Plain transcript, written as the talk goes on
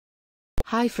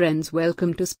Hi friends,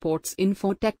 welcome to Sports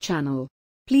InfoTech channel.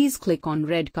 Please click on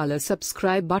red color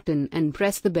subscribe button and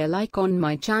press the bell icon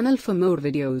my channel for more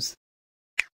videos.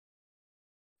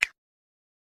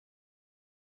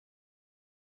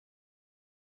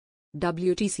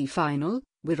 WTC final,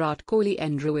 Virat Kohli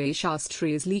and Ravi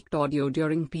Shastri's leaked audio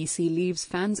during PC leaves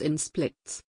fans in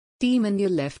splits. Team India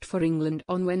left for England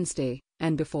on Wednesday,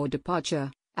 and before departure,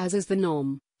 as is the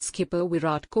norm, skipper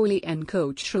Virat Kohli and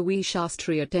coach Ravi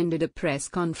Shastri attended a press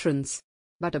conference.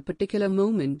 But a particular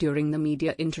moment during the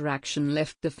media interaction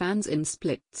left the fans in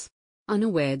splits.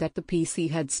 Unaware that the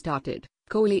PC had started,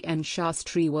 Kohli and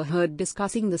Shastri were heard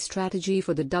discussing the strategy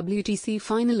for the WTC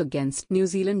final against New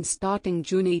Zealand starting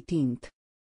June 18.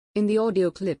 In the audio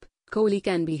clip, Kohli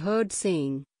can be heard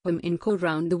saying, inko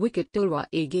round the wicket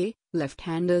dalwayenge,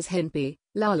 left-handers inpe,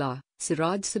 Lala,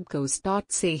 Siraj sabko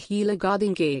start se laga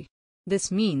denge.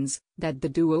 This means that the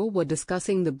duo were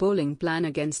discussing the bowling plan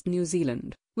against New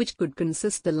Zealand, which could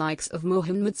consist the likes of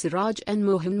Mohammad, Siraj and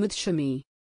Mohammed Shami.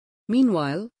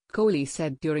 Meanwhile, Kohli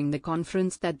said during the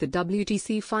conference that the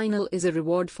WTC final is a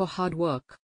reward for hard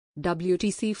work.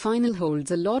 WTC final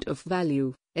holds a lot of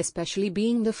value, especially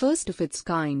being the first of its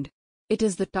kind. It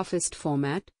is the toughest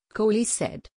format, Kohli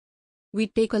said. We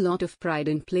take a lot of pride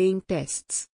in playing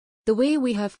tests. The way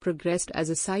we have progressed as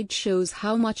a side shows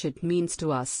how much it means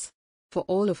to us. For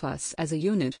all of us as a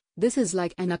unit, this is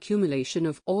like an accumulation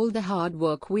of all the hard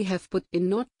work we have put in,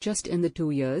 not just in the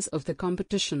 2 years of the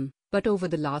competition, but over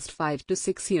the last 5 to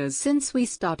 6 years since we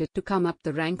started to come up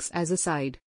the ranks as a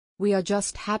side. We are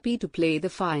just happy to play the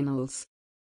finals.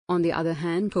 On the other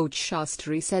hand, Coach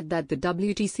Shastri said that the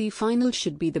WTC final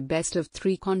should be the best of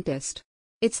 3 contest.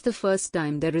 It's the first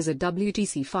time there is a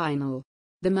WTC final.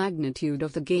 The magnitude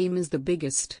of the game is the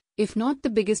biggest, if not the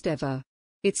biggest ever.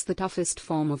 It's the toughest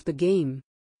form of the game.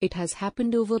 It has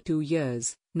happened over 2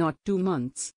 years, not 2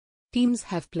 months. Teams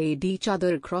have played each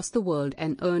other across the world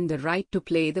and earned the right to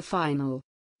play the final.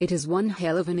 It is one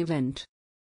hell of an event.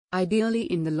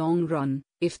 Ideally, in the long run,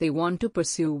 if they want to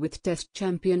pursue with Test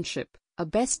Championship, a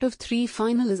best of 3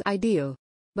 final is ideal.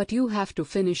 But you have to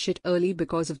finish it early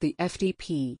because of the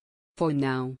FTP. For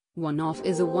now, one-off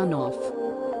is a one-off.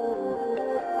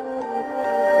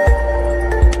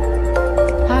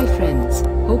 Hi friends,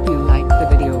 hope you liked the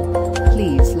video.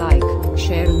 Please like,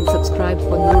 share and subscribe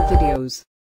for more videos.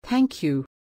 Thank you.